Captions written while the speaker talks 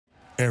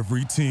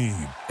Every team,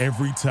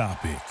 every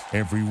topic,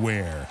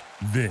 everywhere.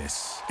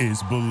 This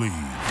is Believe.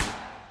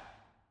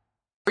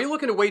 Are you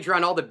looking to wager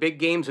on all the big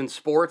games in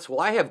sports? Well,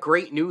 I have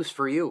great news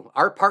for you.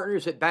 Our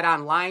partners at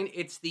BetOnline,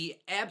 it's the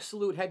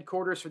absolute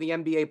headquarters for the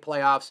NBA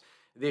playoffs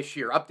this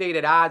year.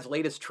 Updated odds,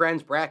 latest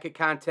trends, bracket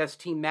contests,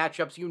 team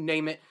matchups, you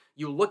name it.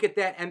 You look at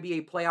that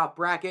NBA playoff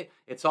bracket,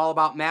 it's all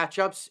about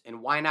matchups,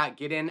 and why not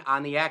get in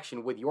on the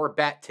action with your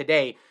bet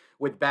today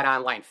with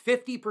BetOnline.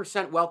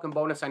 50% welcome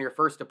bonus on your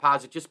first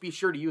deposit. Just be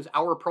sure to use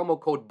our promo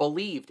code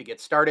BELIEVE to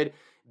get started.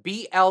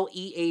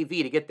 BLEAV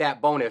to get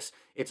that bonus.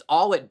 It's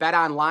all at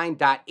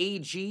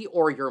betonline.ag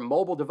or your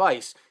mobile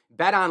device.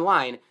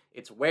 BetOnline,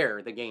 it's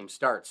where the game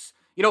starts.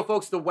 You know,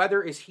 folks, the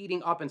weather is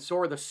heating up, and so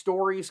are the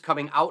stories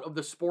coming out of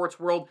the sports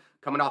world,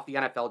 coming off the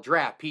NFL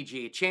Draft,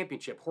 PGA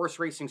Championship, horse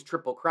racing's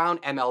Triple Crown,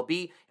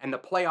 MLB, and the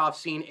playoff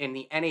scene in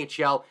the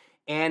NHL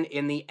and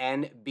in the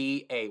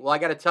NBA. Well, I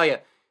got to tell you,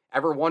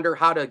 ever wonder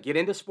how to get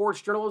into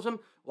sports journalism?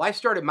 Well, I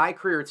started my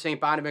career at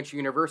St. Bonaventure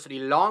University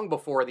long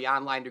before the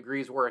online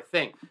degrees were a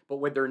thing.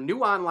 But with their new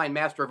online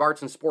Master of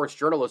Arts in Sports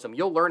Journalism,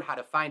 you'll learn how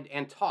to find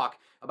and talk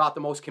about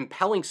the most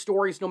compelling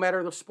stories no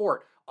matter the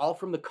sport, all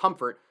from the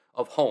comfort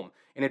of home.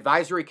 An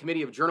advisory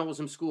committee of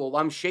journalism school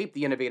alums shape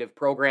the innovative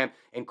program,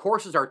 and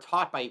courses are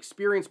taught by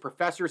experienced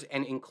professors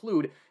and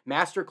include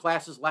master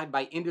classes led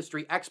by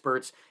industry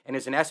experts. And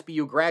as an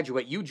SBU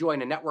graduate, you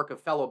join a network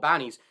of fellow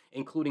Bonnies,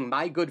 including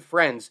my good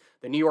friends,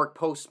 the New York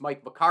Post's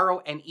Mike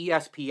Vaccaro and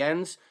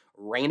ESPN's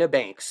Raina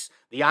Banks.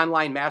 The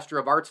online Master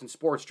of Arts in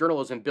Sports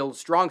Journalism builds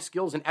strong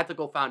skills and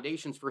ethical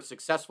foundations for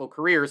successful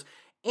careers,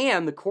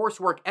 and the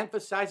coursework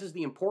emphasizes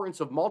the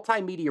importance of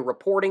multimedia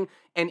reporting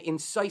and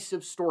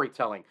incisive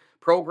storytelling.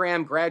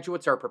 Program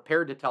graduates are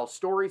prepared to tell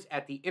stories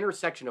at the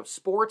intersection of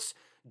sports,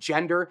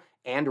 gender,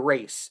 and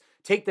race.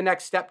 Take the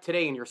next step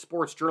today in your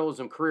sports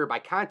journalism career by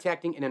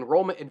contacting an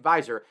enrollment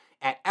advisor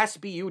at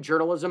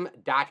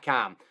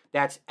sbujournalism.com.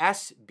 That's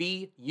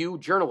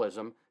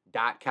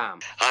sbujournalism.com.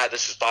 Hi,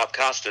 this is Bob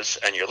Costas,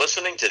 and you're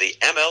listening to the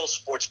ML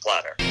Sports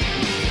Platter.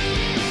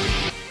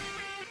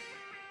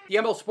 The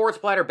ML Sports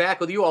Platter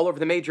back with you all over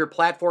the major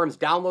platforms.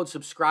 Download,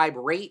 subscribe,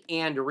 rate,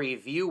 and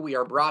review. We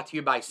are brought to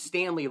you by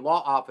Stanley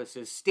Law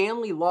Offices.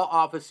 Stanley Law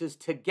Offices,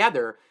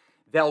 together,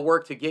 they'll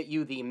work to get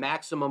you the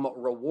maximum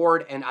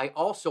reward. And I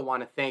also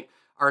want to thank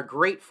our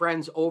great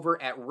friends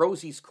over at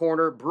Rosie's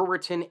Corner,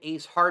 Brewerton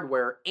Ace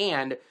Hardware,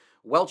 and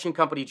Welch &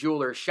 Company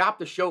Jewelers. Shop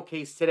the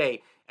showcase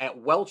today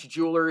at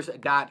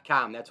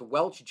welchjewelers.com. That's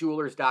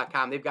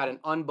welchjewelers.com. They've got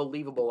an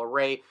unbelievable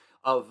array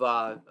of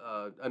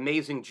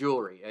amazing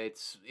jewelry.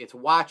 It's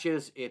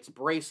watches, it's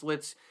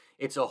bracelets,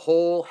 it's a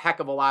whole heck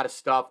of a lot of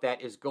stuff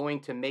that is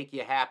going to make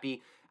you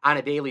happy on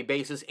a daily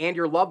basis and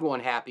your loved one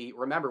happy.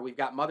 Remember, we've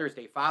got Mother's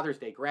Day, Father's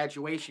Day,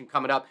 graduation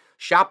coming up.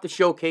 Shop the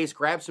showcase,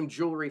 grab some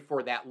jewelry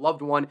for that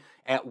loved one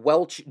at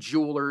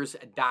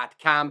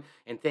welchjewelers.com.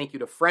 And thank you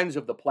to friends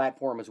of the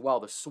platform as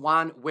well, the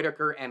Swan,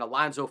 Whitaker, and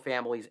Alonzo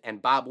families,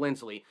 and Bob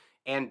Lindsley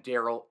and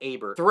Daryl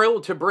Aber.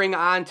 Thrilled to bring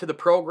on to the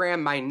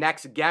program my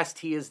next guest.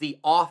 He is the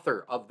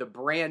author of the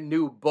brand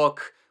new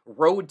book,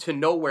 Road to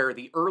Nowhere,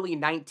 the early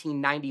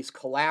 1990s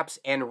collapse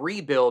and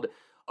rebuild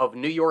of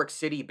New York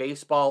City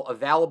baseball,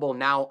 available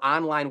now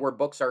online where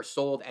books are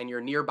sold and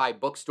your nearby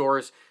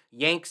bookstores,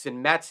 Yanks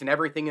and Mets and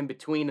everything in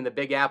between in the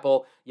Big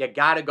Apple. You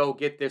gotta go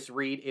get this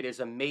read. It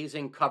is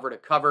amazing cover to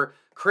cover.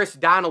 Chris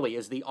Donnelly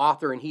is the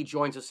author, and he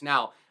joins us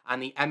now on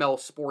the ML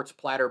Sports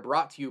Platter,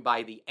 brought to you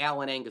by the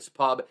Allen Angus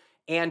Pub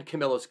and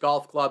Camilla's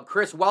Golf Club.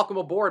 Chris, welcome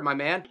aboard, my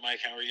man.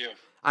 Mike, how are you?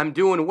 I'm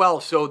doing well.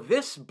 So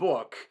this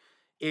book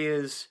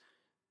is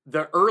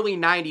the early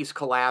 90s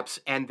collapse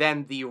and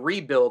then the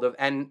rebuild of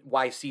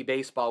NYC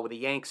baseball with the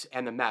Yanks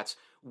and the Mets.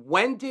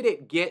 When did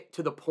it get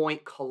to the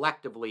point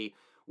collectively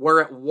where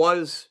it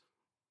was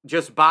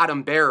just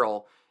bottom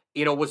barrel?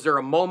 You know, was there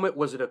a moment?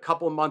 Was it a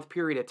couple month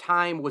period of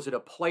time? Was it a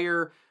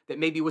player that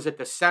maybe was at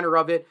the center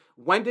of it?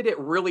 When did it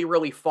really,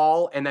 really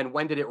fall? And then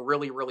when did it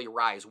really, really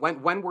rise?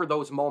 When were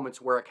those moments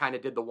where it kind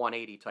of did the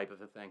 180 type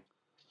of a thing?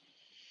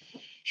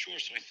 Sure.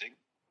 So I think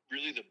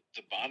really the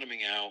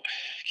bottoming out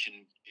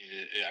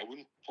I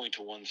wouldn't point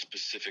to one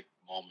specific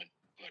moment,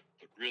 but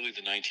really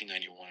the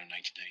 1991 and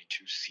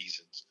 1992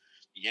 seasons.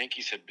 The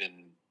Yankees had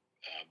been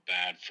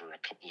bad for a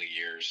couple of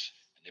years.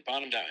 They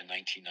bottomed out in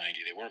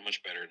 1990. They weren't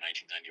much better in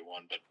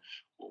 1991, but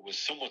what was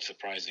somewhat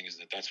surprising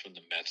is that that's when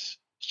the Mets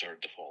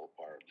started to fall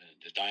apart.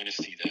 The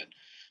dynasty that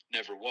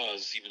never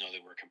was, even though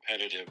they were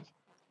competitive.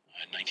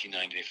 In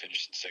 1990, they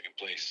finished in second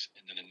place.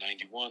 And then in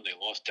 91, they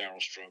lost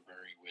Darryl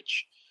Strawberry,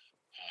 which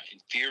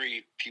in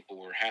theory people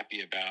were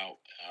happy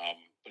about,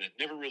 but they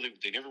never really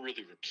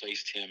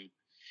replaced him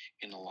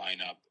in the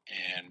lineup.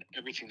 And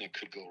everything that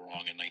could go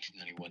wrong in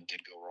 1991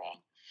 did go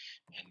wrong.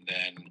 And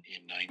then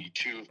in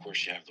 92, of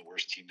course, you have the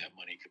worst team that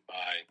money could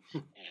buy.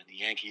 And the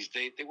Yankees,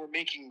 they were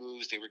making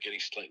moves. They were getting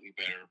slightly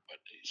better, but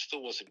it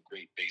still wasn't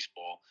great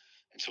baseball.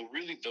 And so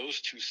really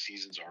those two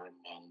seasons are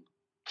among,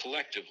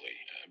 collectively,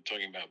 I'm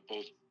talking about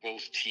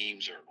both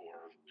teams or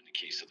in the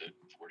case of the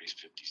 40s,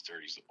 50s,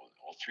 30s,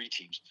 all three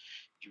teams,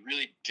 you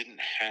really didn't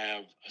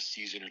have a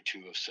season or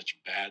two of such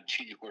bad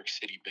New York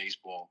City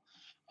baseball,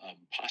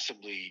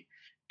 possibly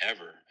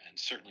ever, and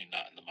certainly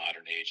not in the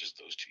modern age as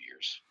those 2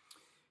 years.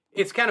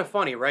 It's kind of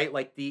funny, right?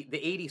 Like the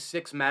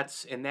 86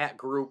 Mets in that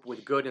group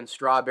with Good and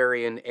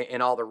Strawberry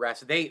and all the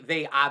rest,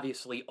 they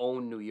obviously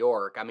own New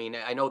York. I mean,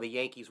 I know the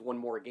Yankees won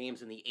more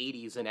games in the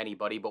 80s than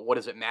anybody, but what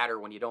does it matter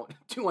when you don't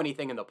do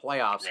anything in the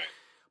playoffs? Right.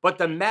 But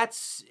the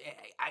Mets,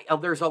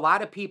 there's a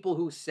lot of people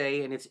who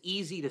say, and it's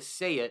easy to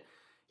say it,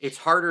 it's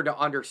harder to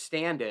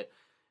understand it,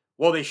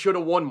 well, they should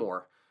have won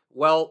more.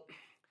 Well,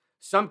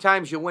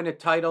 sometimes you win a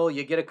title,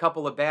 you get a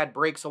couple of bad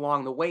breaks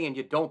along the way, and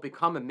you don't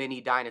become a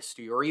mini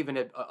dynasty or even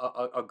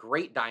a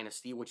great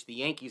dynasty, which the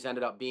Yankees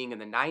ended up being in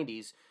the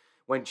 90s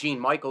when Gene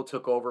Michael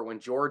took over,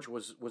 when George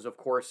was of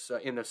course,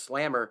 in the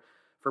slammer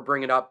for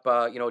bringing up,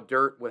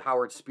 dirt with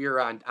Howard Spear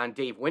on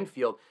Dave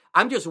Winfield.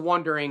 I'm just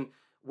wondering,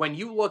 when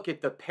you look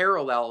at the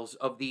parallels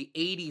of the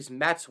 80s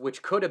Mets,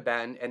 which could have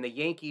been, and the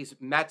Yankees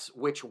Mets,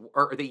 the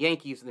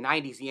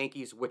 90s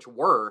Yankees, which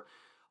were,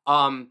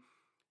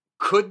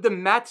 could the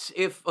Mets,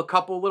 if a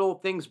couple little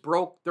things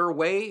broke their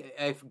way,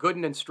 if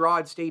Gooden and Straw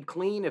had stayed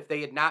clean, if they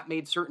had not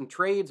made certain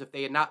trades, if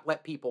they had not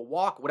let people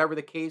walk, whatever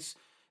the case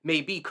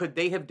may be, could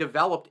they have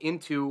developed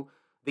into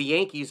the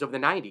Yankees of the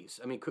 90s?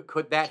 I mean,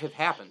 could that have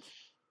happened?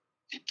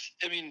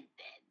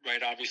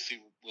 Right,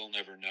 obviously we'll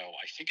never know.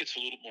 I think it's a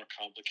little more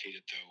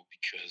complicated, though,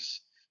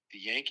 because the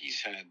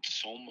Yankees had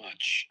so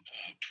much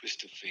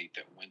twist of fate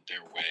that went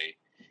their way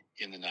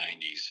in the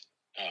 90s.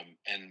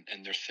 And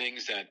there are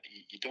things that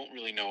you don't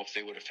really know if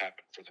they would have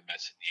happened for the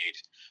Mets in the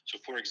 80s. So,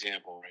 for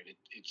example, right,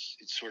 it's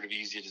sort of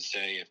easy to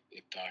say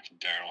if Doc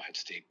and Darryl had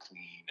stayed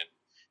clean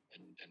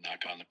and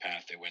not gone the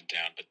path they went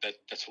down, but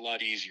that's a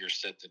lot easier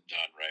said than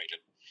done,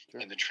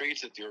 right? And the trades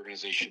that the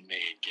organization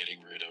made,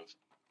 getting rid of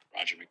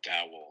Roger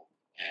McDowell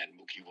and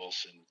Mookie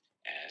Wilson,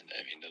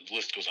 and the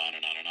list goes on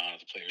and on and on of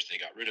the players they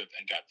got rid of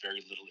and got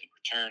very little in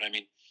return.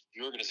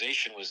 The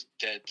organization was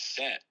dead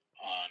set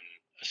on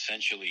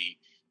essentially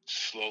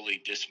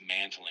slowly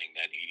dismantling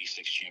that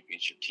 86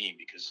 championship team,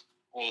 because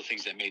all the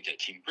things that made that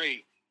team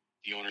great,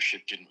 the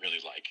ownership didn't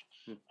really like.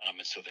 And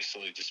so they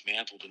slowly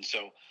dismantled. And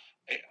so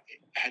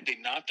had they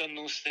not done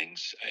those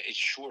things,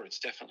 it's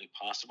definitely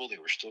possible. They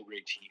were still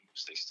great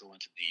teams. They still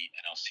went to the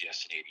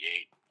NLCS in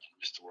 88 and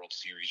missed the World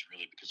Series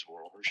really because of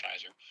Oral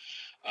Hershiser.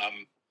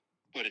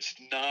 But it's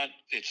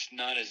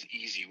not as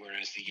easy.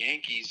 Whereas the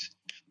Yankees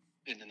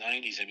in the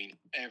 90s,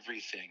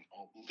 everything,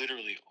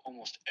 literally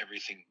almost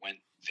everything went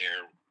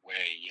their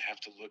way. You have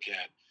to look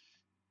at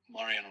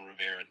Mariano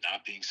Rivera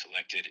not being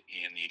selected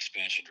in the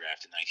expansion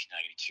draft in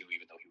 1992,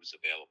 even though he was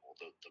available.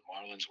 The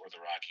Marlins or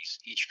the Rockies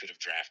each could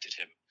have drafted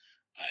him,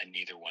 and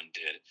neither one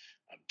did.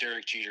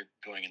 Derek Jeter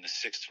going in the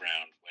 6th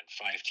round when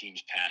 5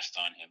 teams passed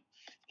on him.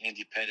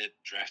 Andy Pettitte,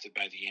 drafted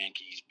by the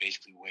Yankees,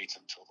 basically waits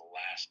until the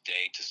last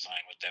day to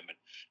sign with them. And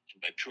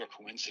by pure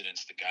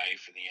coincidence, the guy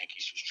for the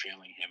Yankees who's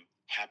trailing him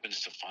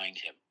happens to find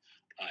him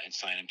and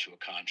sign him to a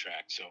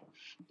contract. So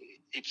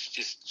it's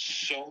just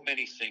so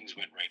many things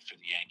went right for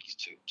the Yankees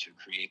to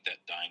create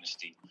that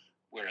dynasty.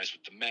 Whereas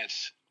with the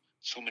Mets,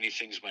 so many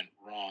things went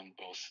wrong,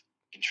 both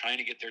in trying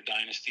to get their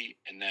dynasty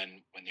and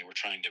then when they were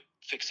trying to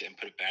fix it and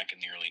put it back in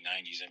the early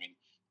 90s.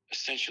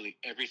 Essentially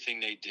everything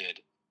they did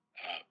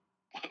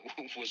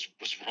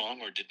was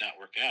wrong or did not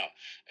work out.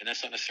 And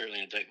that's not necessarily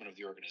an indictment of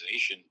the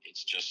organization.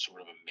 It's just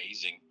sort of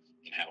amazing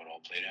in how it all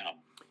played out.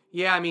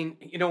 Yeah,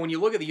 when you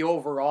look at the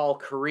overall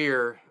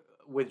career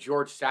with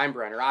George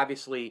Steinbrenner,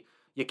 obviously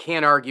you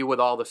can't argue with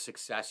all the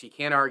success. You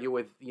can't argue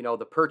with,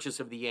 the purchase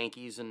of the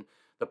Yankees and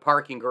the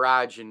parking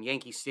garage and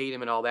Yankee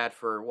Stadium and all that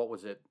for, what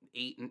was it,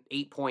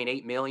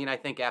 $8.8 million, I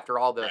think, after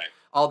all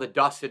the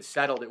dust had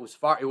settled. It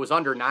was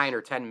under $9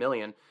 or $10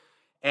 million.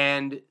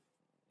 And,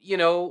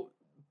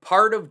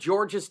 part of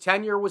George's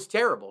tenure was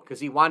terrible because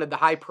he wanted the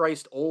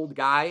high-priced old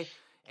guy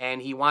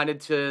and he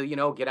wanted to,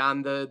 get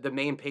on the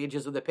main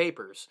pages of the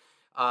papers.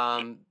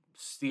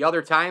 The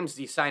other times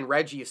you sign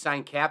Reggie, you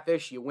sign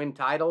Catfish, you win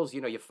titles,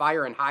 you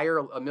fire and hire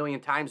a million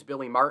times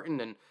Billy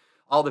Martin and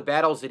all the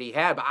battles that he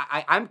had. But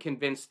I'm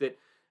convinced that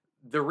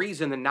the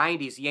reason the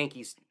 90s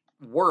Yankees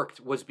worked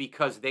was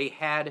because they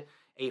had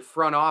a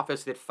front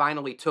office that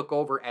finally took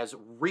over as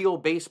real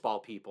baseball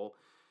people,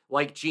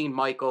 like Gene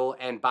Michael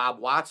and Bob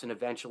Watson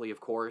eventually, of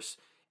course,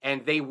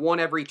 and they won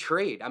every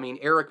trade.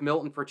 Eric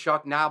Milton for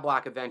Chuck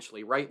Knobloch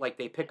eventually, right? Like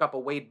they pick up a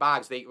Wade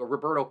Boggs,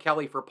 Roberto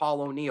Kelly for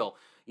Paul O'Neill.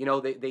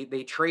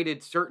 They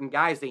traded certain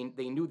guys. They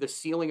knew the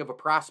ceiling of a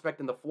prospect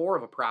and the floor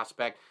of a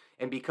prospect,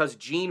 and because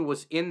Gene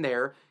was in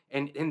there,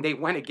 and they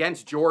went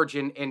against George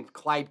and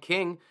Clyde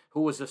King,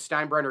 who was a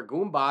Steinbrenner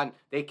Goomba, and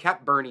they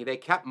kept Bernie, they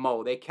kept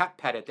Mo, they kept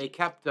Pettit, they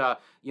kept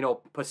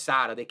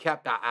Posada, they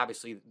kept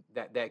obviously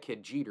that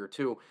kid Jeter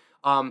too.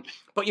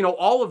 But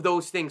all of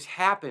those things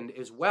happened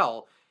as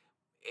well.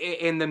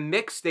 In the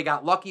mix, they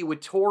got lucky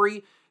with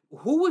Torrey.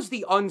 Who was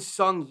the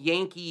unsung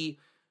Yankee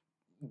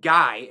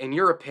guy, in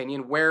your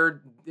opinion,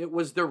 where it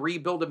was the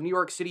rebuild of New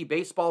York City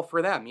baseball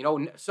for them?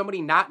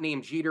 Somebody not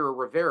named Jeter or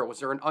Rivera. Was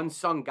there an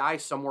unsung guy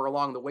somewhere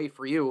along the way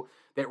for you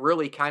that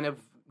really kind of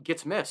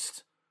gets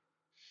missed.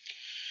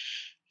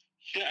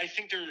 Yeah, I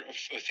think there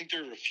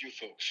are a few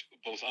folks,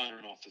 both on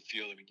and off the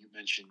field. I mean, you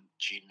mentioned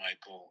Gene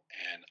Michael,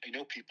 and I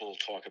know people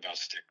talk about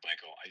Stick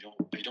Michael. I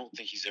don't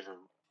think he's ever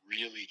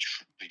really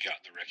truly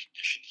gotten the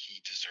recognition he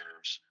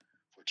deserves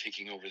for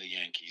taking over the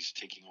Yankees,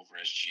 taking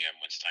over as GM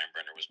when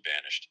Steinbrenner was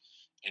banished,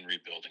 and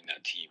rebuilding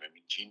that team. I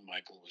mean, Gene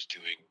Michael was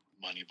doing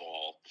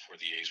Moneyball before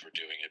the A's were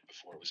doing it,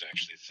 before it was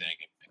actually a thing.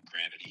 And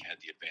granted, he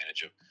had the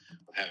advantage of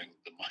having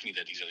the money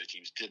that these other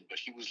teams didn't, but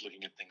he was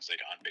looking at things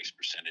like on-base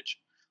percentage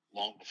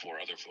long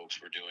before other folks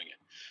were doing it.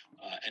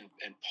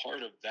 And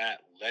part of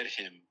that led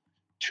him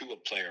to a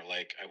player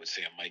like, I would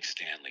say, a Mike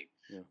Stanley,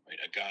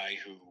 right? A guy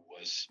who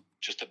was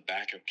just a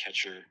backup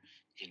catcher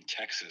in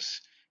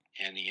Texas,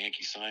 and the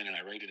Yankees signed, and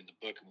I write it in the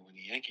book, when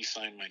the Yankees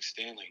signed Mike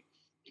Stanley,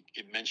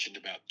 it mentioned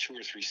about 2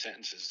 or 3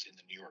 sentences in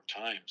the New York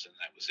Times, and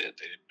that was it.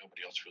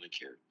 Nobody else really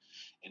cared.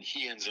 And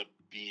he ends up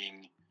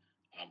being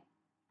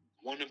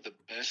one of the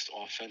best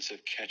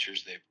offensive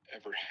catchers they've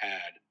ever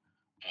had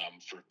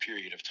for a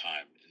period of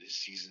time. His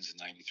seasons in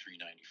 93,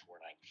 94,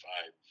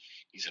 95.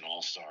 He's an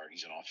all-star.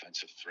 He's an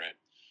offensive threat.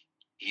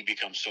 He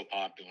becomes so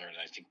popular, and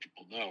I think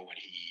people know when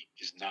he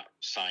is not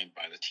signed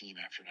by the team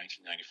after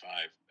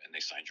 1995 and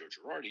they sign Joe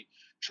Girardi,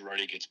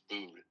 Girardi gets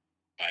booed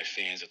by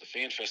fans at the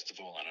fan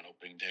festival on an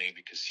opening day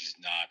because he's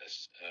not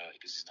as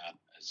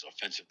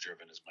offensive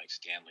driven as Mike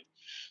Stanley.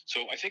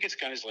 So I think it's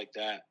guys like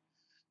that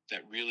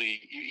really,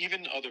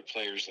 even other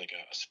players like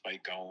a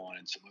Spike Gowan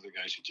and some other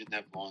guys who didn't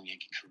have long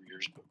Yankee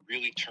careers, but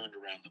really turned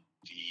around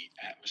the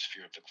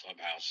atmosphere of the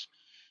clubhouse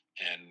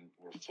and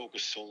were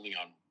focused solely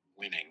on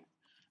winning,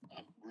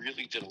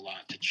 really did a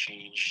lot to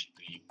change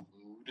the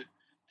mood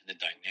and the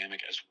dynamic,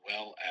 as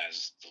well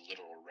as the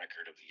literal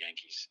record of the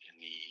Yankees in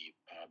the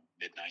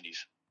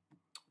mid-90s.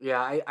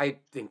 Yeah, I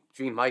think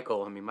Gene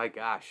Michael, I mean, my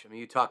gosh. I mean,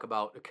 you talk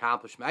about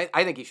accomplishment.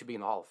 I think he should be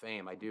in the Hall of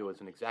Fame. I do, as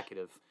an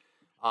executive.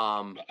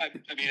 I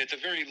mean, at the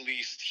very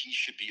least, he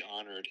should be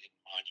honored in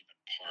Monument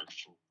Park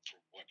for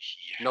what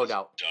he has No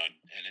doubt. done.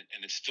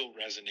 And it still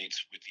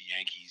resonates with the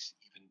Yankees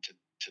even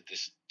to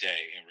this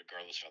day, and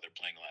regardless of how they're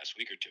playing the last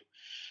week or two.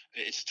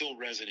 It still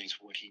resonates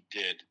what he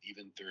did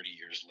even 30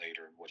 years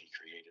later and what he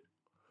created.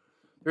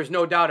 There's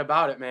no doubt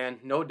about it, man.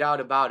 No doubt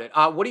about it.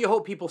 What do you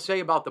hope people say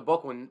about the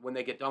book when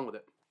they get done with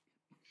it?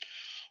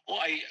 Well,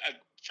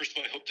 first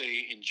of all, I hope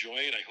they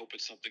enjoy it. I hope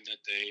it's something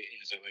that they,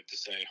 as I like to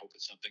say, I hope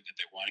it's something that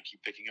they want to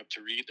keep picking up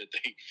to read, that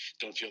they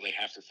don't feel they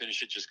have to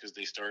finish it just because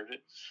they started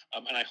it.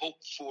 And I hope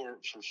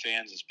for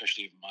fans,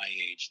 especially of my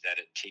age, that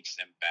it takes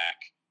them back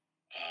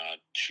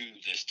to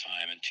this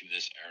time and to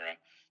this era.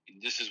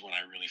 And this is when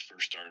I really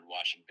first started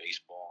watching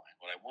baseball. And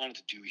what I wanted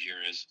to do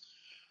here is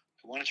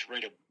I wanted to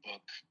write a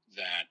book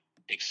that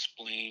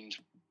explained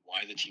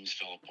why the teams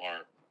fell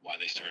apart, why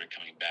they started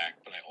coming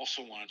back, but I also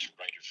wanted to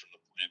write it from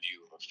the point of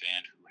view of a fan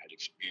who had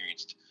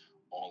experienced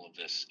all of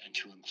this, and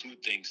to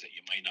include things that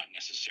you might not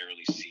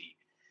necessarily see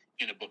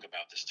in a book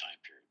about this time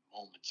period,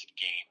 moments and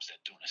games that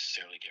don't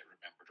necessarily get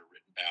remembered or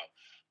written about.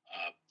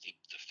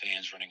 The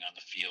fans running on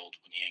the field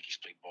when the Yankees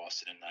played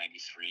Boston in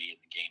 '93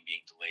 and the game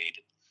being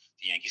delayed,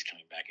 the Yankees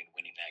coming back and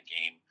winning that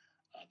game.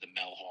 The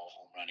Mel Hall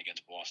home run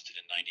against Boston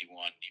in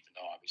 '91, even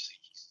though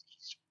obviously he's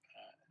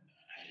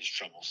had his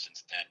troubles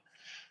since then.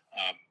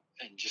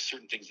 And just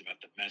certain things about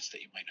the Mets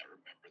that you might not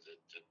remember.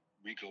 The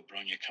Rico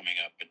Brogna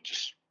coming up and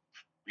just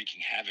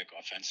wreaking havoc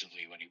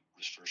offensively when he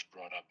was first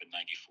brought up in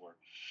 '94.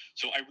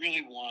 So I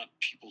really want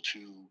people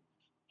to,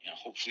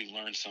 hopefully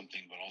learn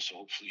something, but also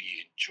hopefully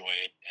enjoy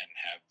it and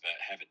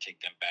have it take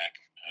them back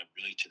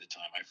really to the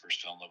time I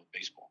first fell in love with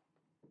baseball.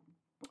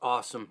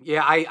 Awesome.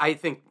 Yeah, I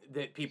think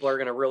that people are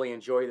going to really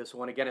enjoy this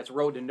one. Again, it's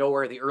Road to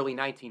Nowhere, the early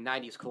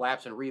 1990s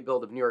collapse and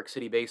rebuild of New York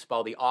City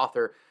baseball. The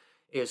author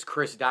is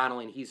Chris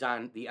Donnelly, and he's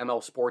on the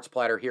ML Sports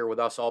Platter here with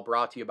us, all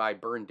brought to you by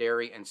Byrne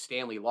Dairy and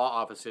Stanley Law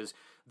Offices.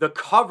 The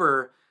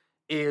cover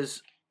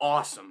is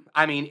awesome.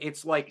 I mean,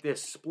 it's like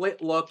this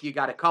split look. You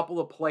got a couple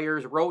of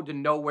players, Road to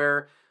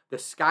Nowhere, the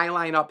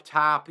skyline up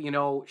top,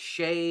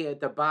 Shea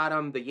at the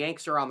bottom. The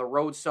Yanks are on the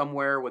road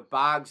somewhere with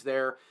Boggs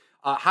there.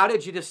 How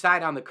did you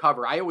decide on the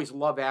cover? I always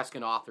love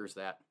asking authors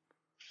that.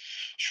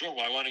 Sure.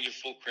 Well, I want to give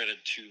full credit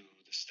to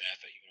the staff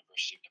at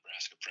University of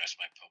Nebraska Press,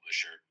 my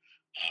publisher,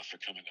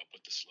 for coming up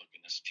with this look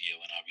and this feel.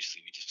 And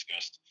obviously, we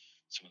discussed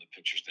some of the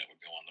pictures that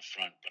would go on the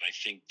front. But I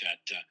think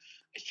that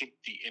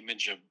the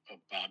image of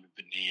Bobby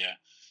Bonilla,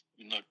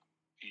 look,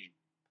 you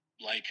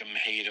like him,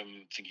 hate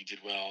him, think he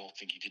did well,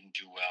 think he didn't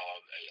do well.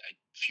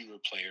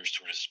 Fewer players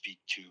sort of speak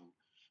to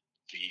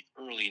the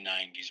early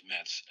 90s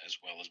Mets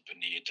as well as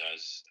Bonilla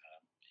does.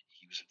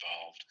 He was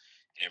involved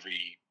in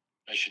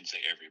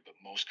but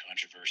most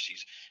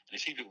controversies. And I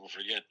think people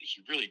forget that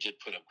he really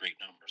did put up great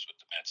numbers with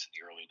the Mets in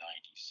the early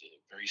 90s.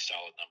 Very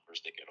solid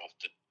numbers that get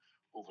often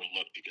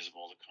overlooked because of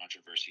all the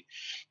controversy.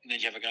 And then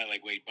you have a guy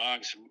like Wade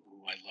Boggs, who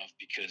I love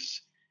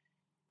because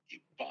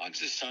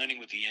Boggs' signing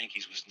with the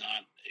Yankees was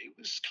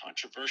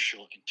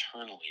controversial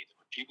internally. There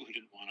were people who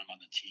didn't want him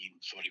on the team,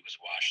 who thought he was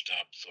washed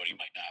up, thought he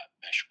might not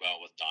mesh well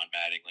with Don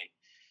Mattingly.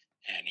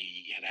 And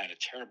he had a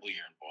terrible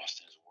year in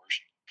Boston, his worst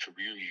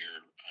career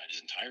year,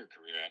 his entire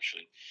career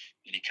actually.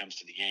 And he comes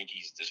to the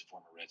Yankees, this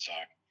former Red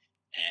Sox,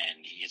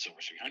 and he hits over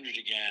 300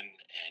 again,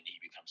 and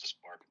he becomes a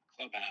spark in the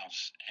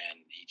clubhouse,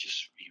 and he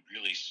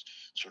really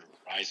sort of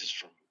rises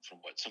from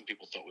what some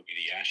people thought would be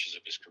the ashes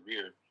of his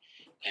career.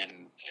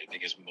 And I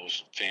think, as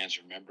most fans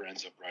remember,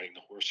 ends up riding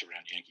the horse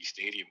around Yankee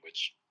Stadium,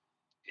 which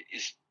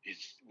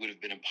would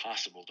have been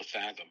impossible to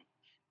fathom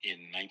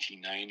in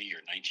 1990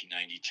 or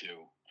 1992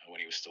 when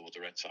he was still with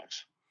the Red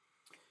Sox.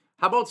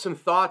 How about some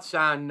thoughts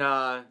on,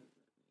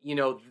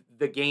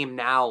 the game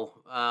now?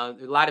 A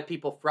lot of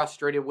people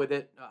frustrated with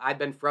it. I've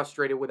been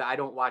frustrated with it. I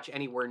don't watch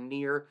anywhere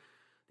near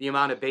the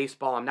amount of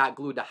baseball. I'm not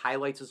glued to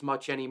highlights as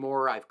much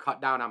anymore. I've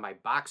cut down on my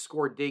box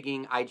score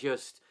digging. I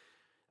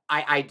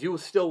do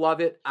still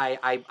love it.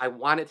 I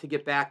want it to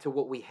get back to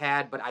what we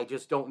had, but I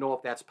just don't know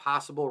if that's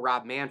possible.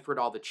 Rob Manfred,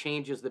 all the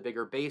changes, the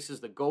bigger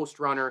bases, the ghost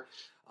runner,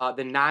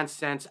 the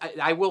nonsense.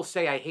 I will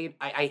say I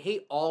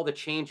hate all the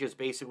changes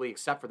basically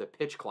except for the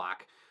pitch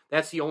clock.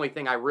 That's the only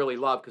thing I really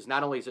love, because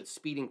not only is it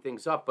speeding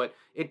things up, but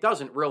it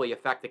doesn't really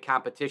affect the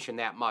competition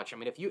that much. I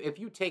mean, if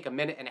you take a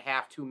minute and a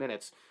half, 2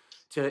 minutes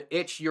to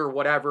itch your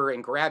whatever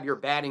and grab your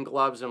batting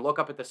gloves and look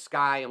up at the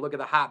sky and look at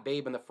the hot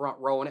babe in the front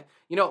row, and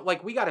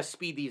we got to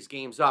speed these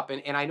games up.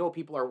 And I know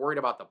people are worried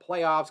about the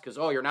playoffs because,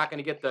 you're not going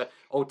to get the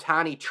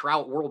Ohtani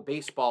Trout World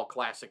Baseball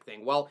Classic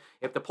thing. Well,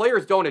 if the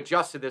players don't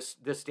adjust to this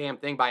damn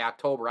thing by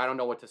October, I don't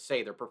know what to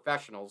say. They're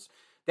professionals.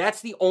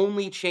 That's the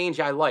only change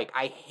I like.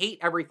 I hate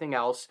everything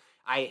else.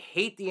 I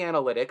hate the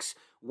analytics.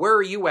 Where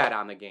are you at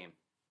on the game?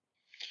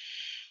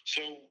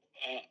 So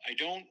I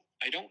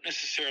don't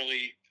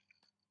necessarily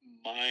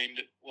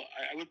mind. Well,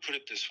 I would put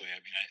it this way.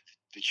 I mean,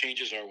 the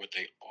changes are what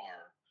they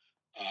are.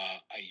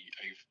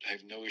 I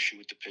have no issue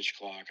with the pitch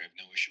clock. I have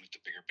no issue with the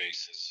bigger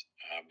bases.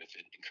 If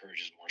it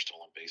encourages more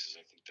stolen bases,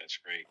 I think that's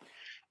great.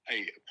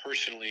 I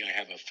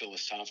have a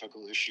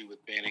philosophical issue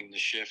with banning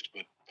the shift,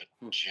 but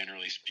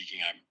generally speaking,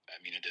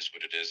 it is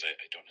what it is.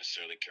 I don't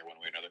necessarily care one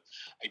way or another.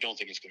 I don't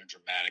think it's going to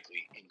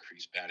dramatically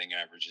increase batting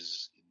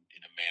averages in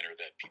a manner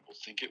that people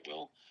think it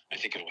will. I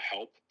think it'll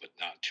help, but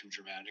not too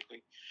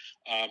dramatically.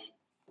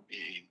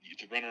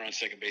 The runner on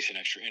second base in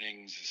extra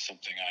innings is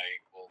something I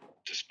will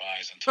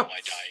despise until my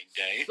dying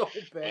day. So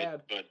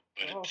bad, but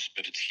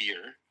it's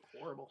here.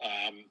 Horrible.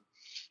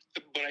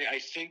 But I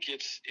think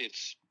it's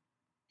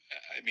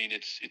I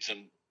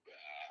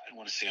don't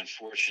want to say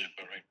unfortunate,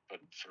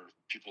 but for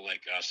people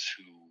like us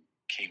who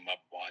came up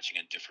watching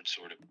a different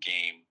sort of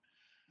game,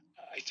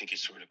 I think it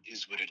sort of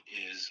is what it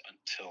is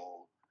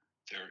until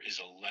there is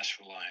a less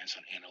reliance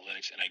on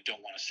analytics. And I don't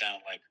want to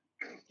sound like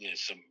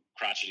some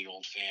crotchety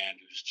old fan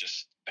who's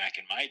just back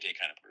in my day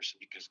kind of person,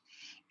 because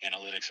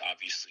analytics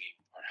obviously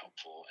are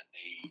helpful and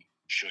they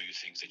show you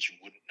things that you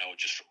wouldn't know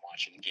just from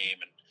watching the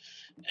game,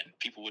 and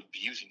people wouldn't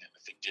be using them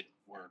if they didn't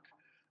work.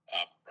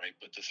 Right,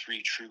 but the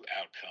three true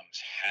outcomes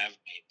have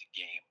made the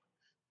game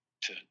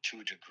to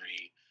a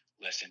degree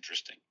less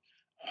interesting.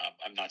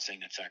 I'm not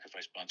saying that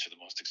sacrifice bunts are the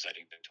most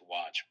exciting thing to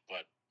watch,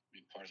 but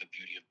part of the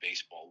beauty of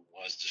baseball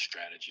was the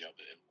strategy of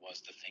it. It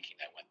was the thinking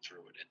that went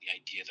through it, and the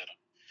idea that on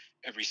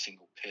every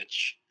single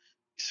pitch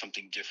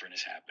something different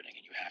is happening,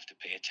 and you have to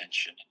pay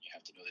attention, and you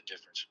have to know the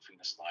difference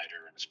between a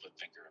slider and a split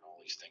finger and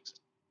all these things.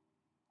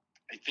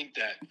 I think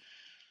that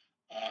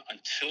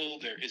until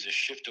there is a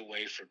shift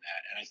away from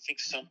that, and I think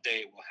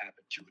someday it will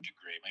happen to a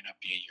degree. It might not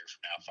be a year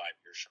from now,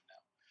 5 years from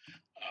now.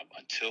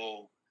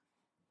 Until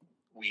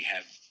we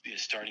have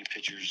starting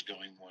pitchers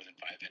going more than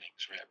 5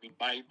 innings, right? I mean,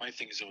 my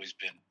thing has always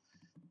been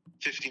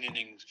 15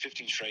 innings,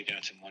 15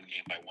 strikeouts in one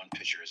game by one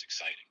pitcher is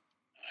exciting.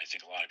 I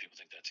think a lot of people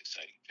think that's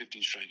exciting.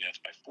 15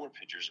 strikeouts by 4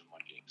 pitchers in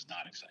one game is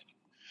not exciting.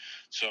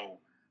 So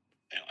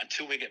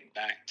until we get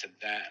back to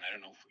that, and I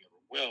don't know if we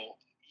ever will,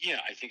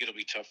 I think it'll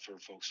be tough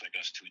for folks like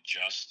us to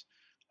adjust.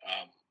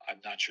 I'm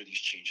not sure these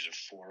changes are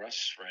for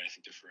us, right? I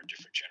think they're for a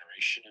different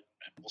generation,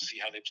 and we'll see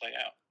how they play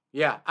out.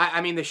 Yeah,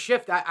 I mean, the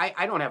shift,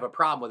 I don't have a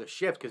problem with a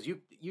shift, because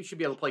you should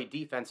be able to play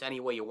defense any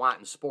way you want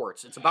in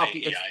sports. It's about I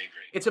agree.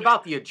 It's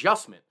about the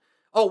adjustment.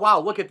 Oh, wow,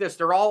 look at this.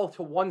 They're all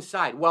to one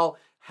side. Well,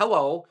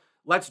 hello,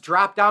 let's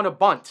drop down a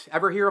bunt.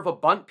 Ever hear of a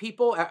bunt,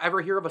 people?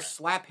 Ever hear of a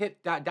slap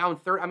hit down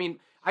third? I mean,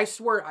 I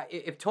swear,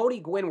 if Tony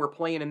Gwynn were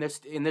playing in this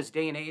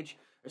day and age,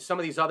 or some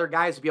of these other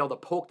guys to be able to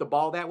poke the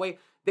ball that way,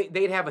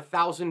 they'd have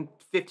 1,000,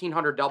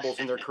 1,500 doubles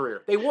in their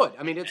career. They would.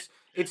 I mean,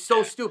 it's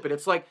so stupid.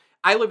 It's like,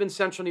 I live in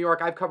Central New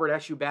York. I've covered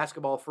SU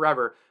basketball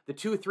forever. The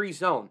 2-3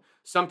 zone.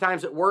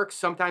 Sometimes it works.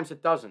 Sometimes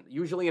it doesn't.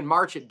 Usually in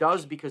March it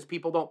does, because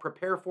people don't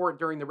prepare for it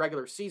during the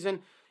regular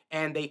season,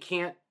 and they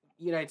can't,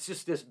 it's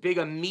just this big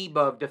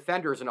amoeba of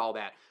defenders and all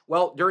that.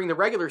 Well, during the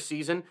regular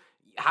season,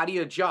 how do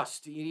you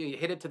adjust? You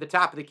hit it to the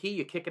top of the key,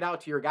 you kick it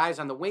out to your guys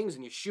on the wings,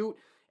 and you shoot.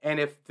 And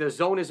if the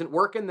zone isn't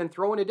working, then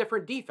throw in a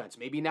different defense.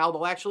 Maybe now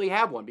they'll actually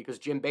have one because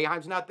Jim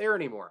Boeheim's not there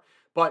anymore.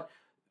 But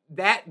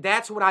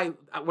that's what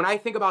when I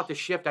think about the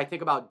shift, I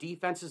think about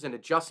defenses and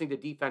adjusting to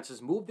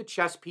defenses, move the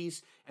chess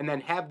piece, and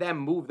then have them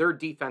move their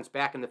defense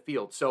back in the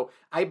field. So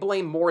I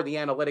blame more the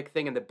analytic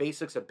thing and the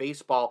basics of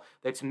baseball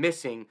that's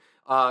missing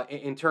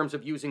in terms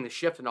of using the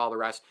shift and all the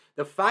rest.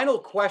 The final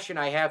question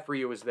I have for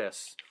you is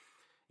this.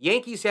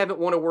 Yankees haven't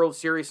won a World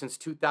Series since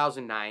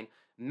 2009.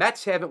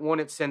 Mets haven't won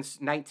it since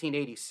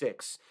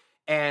 1986.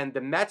 And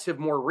the Mets have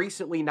more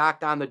recently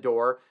knocked on the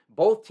door.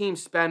 Both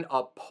teams spend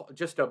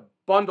just a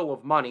bundle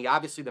of money.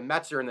 Obviously, the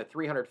Mets are in the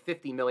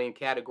 $350 million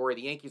category.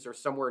 The Yankees are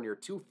somewhere near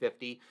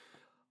 $250.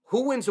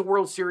 Who wins the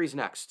World Series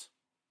next?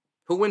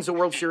 Who wins the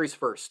World Series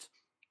first?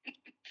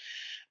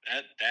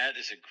 That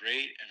is a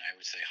great and I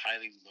would say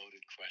highly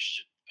loaded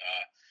question.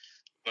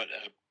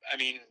 I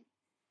mean,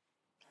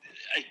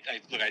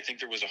 I think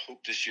there was a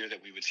hope this year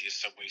that we would see a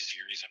Subway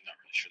Series. I'm not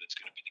really sure that's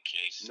going to be the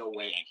case. No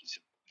way.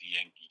 The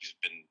Yankees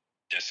have been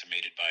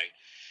decimated by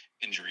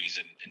injuries,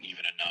 and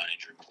even a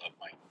non-injured club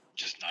might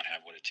just not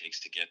have what it takes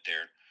to get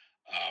there.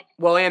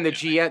 And the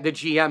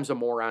GM's a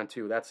moron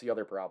too. That's the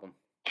other problem.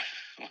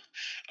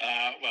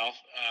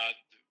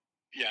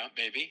 Yeah,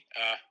 maybe.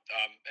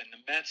 And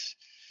the Mets,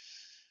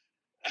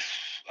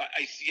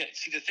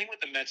 see, the thing with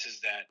the Mets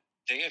is that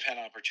they have had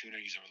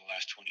opportunities over the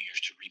last 20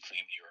 years to reclaim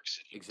New York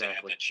City. Exactly. They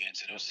had that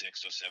chance in 06,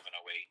 07,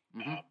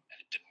 08, and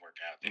it didn't work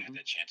out. They had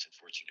that chance in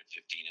 14 and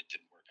 15, it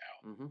didn't work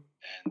out. And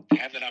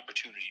they have that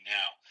opportunity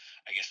now.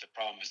 I guess the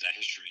problem is that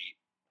history,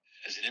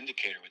 as an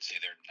indicator, would say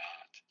they're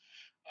not.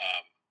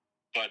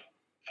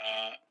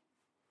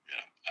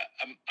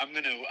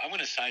 I'm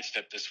gonna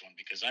sidestep this one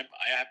because I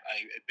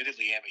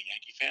admittedly am a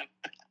Yankee fan.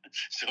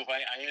 So if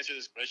I answer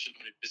this question,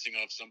 I'm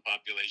pissing off some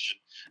population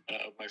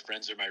of my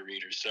friends or my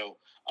readers. So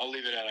I'll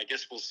leave it at, I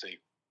guess we'll see.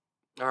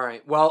 All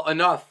right. Well,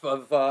 enough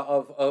of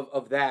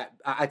that.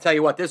 I tell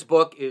you what, this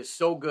book is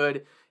so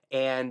good,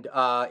 and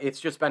it's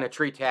just been a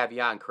treat to have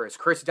you on, Chris.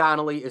 Chris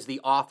Donnelly is the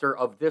author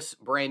of this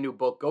brand new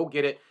book. Go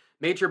get it.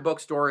 Major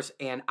bookstores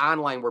and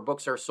online where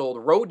books are sold.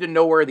 Road to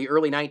Nowhere, the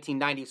early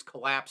 1990s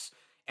collapse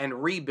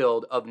and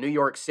rebuild of New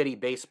York City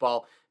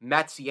baseball,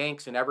 Mets,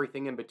 Yanks, and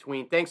everything in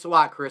between. Thanks a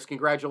lot, Chris.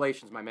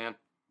 Congratulations, my man.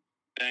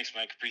 Thanks,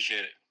 Mike.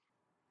 Appreciate it.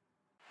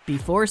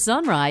 Before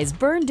sunrise,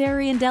 Burn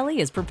Dairy and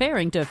Deli is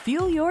preparing to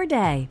fuel your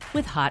day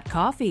with hot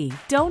coffee,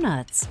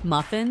 donuts,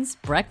 muffins,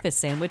 breakfast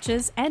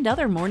sandwiches, and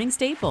other morning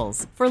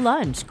staples. For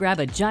lunch, grab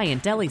a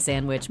giant deli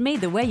sandwich made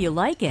the way you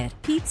like it,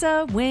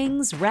 pizza,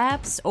 wings,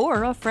 wraps,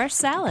 or a fresh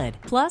salad,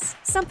 plus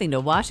something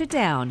to wash it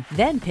down.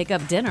 Then pick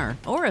up dinner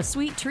or a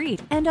sweet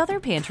treat and other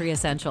pantry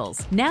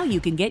essentials. Now you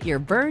can get your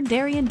Burn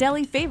Dairy and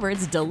Deli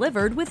favorites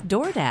delivered with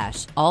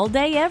DoorDash. All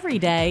day, every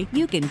day,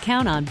 you can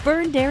count on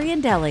Burn Dairy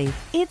and Deli.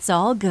 It's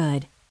all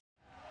good.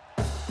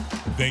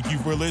 Thank you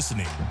for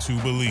listening to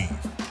Believe.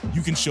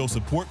 You can show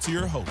support to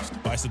your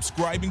host by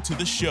subscribing to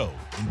the show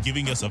and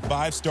giving us a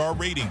 5-star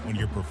rating on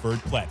your preferred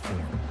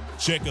platform.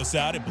 Check us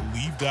out at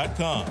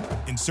Believe.com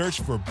and search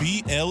for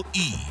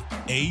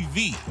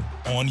BLEAV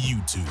on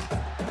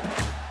YouTube.